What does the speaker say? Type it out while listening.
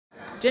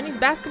Jennies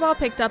Basketball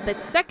picked up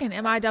its second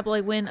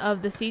MIAA win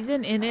of the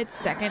season in its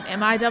second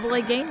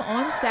MIAA game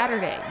on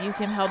Saturday.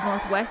 UCM held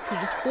Northwest to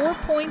just 4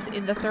 points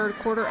in the third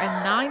quarter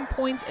and 9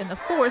 points in the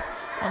fourth,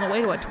 on the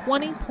way to a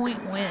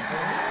 20-point win.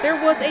 There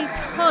was a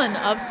ton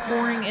of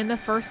scoring in the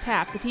first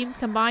half. The teams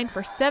combined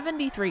for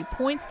 73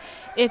 points.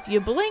 If you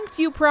blinked,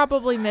 you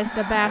probably missed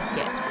a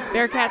basket.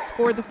 Bearcats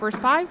scored the first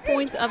 5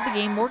 points of the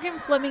game. Morgan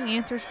Fleming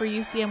answers for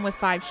UCM with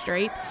 5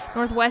 straight.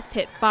 Northwest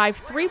hit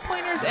 5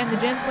 3-pointers, and the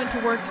Gens went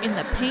to work in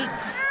the paint.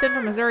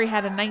 Central Missouri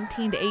had a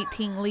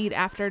 19-18 lead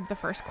after the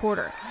first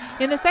quarter.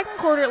 In the second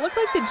quarter, it looked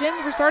like the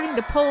Gens were starting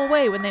to pull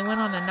away when they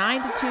went on a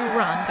 9-2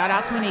 run, got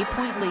out to an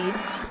 8-point lead,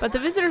 but the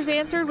visitors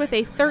answered with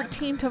a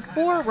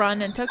 13-4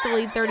 run and took the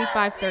lead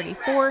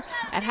 35-34.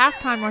 At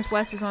halftime,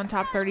 Northwest was on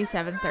top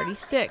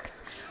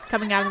 37-36.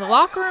 Coming out of the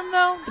locker room,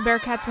 though, the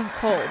Bearcats went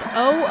cold.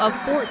 0 of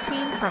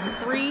 14 from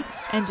 3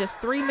 and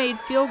just 3 made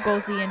field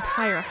goals the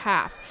entire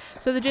half.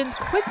 So the Gens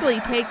quickly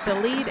take the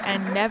lead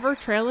and never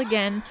trail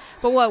again.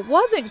 But what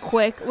wasn't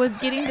quick was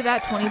getting to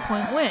that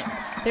 20-point win.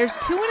 There's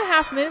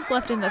 2.5 minutes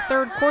left in the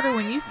third quarter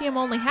when UCM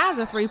only has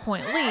a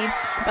 3-point lead,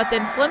 but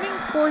then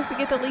Fleming scores to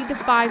get the lead to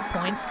 5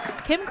 points.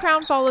 Kim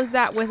Crown follows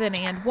that with an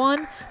and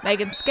one.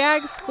 Megan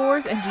Skaggs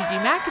scores, and Gigi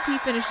McAtee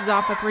finishes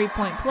off a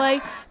 3-point play.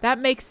 That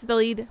makes the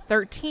lead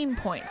 13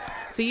 points.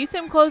 So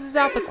UCM closes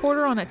out the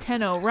quarter on a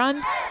 10-0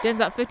 run. Gens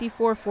up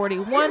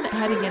 54-41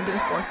 heading into the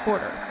fourth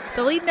quarter.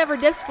 The lead never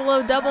dips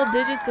below double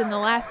digits in the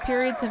last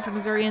period. Central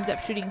Missouri ends up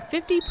shooting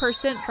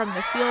 50% from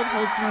the field,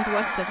 holds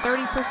Northwest to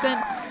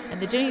 30%,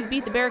 and the Jennies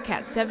beat the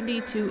Bearcats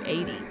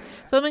 70-80.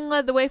 Fleming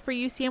led the way for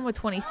UCM with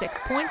 26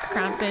 points.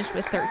 Crown finished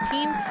with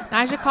 13.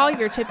 Nyjah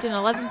Collier chipped in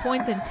 11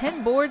 points and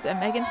 10 boards, and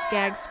Megan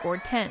Skaggs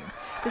scored 10.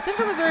 The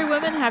Central Missouri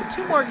women have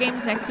 2 more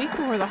games next week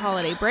before the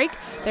holiday break.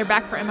 They're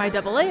back for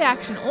MIAA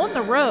action on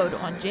the road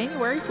on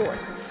January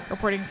 4th.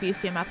 Reporting for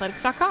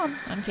UCMathletics.com,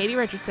 I'm Katie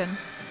Richardson.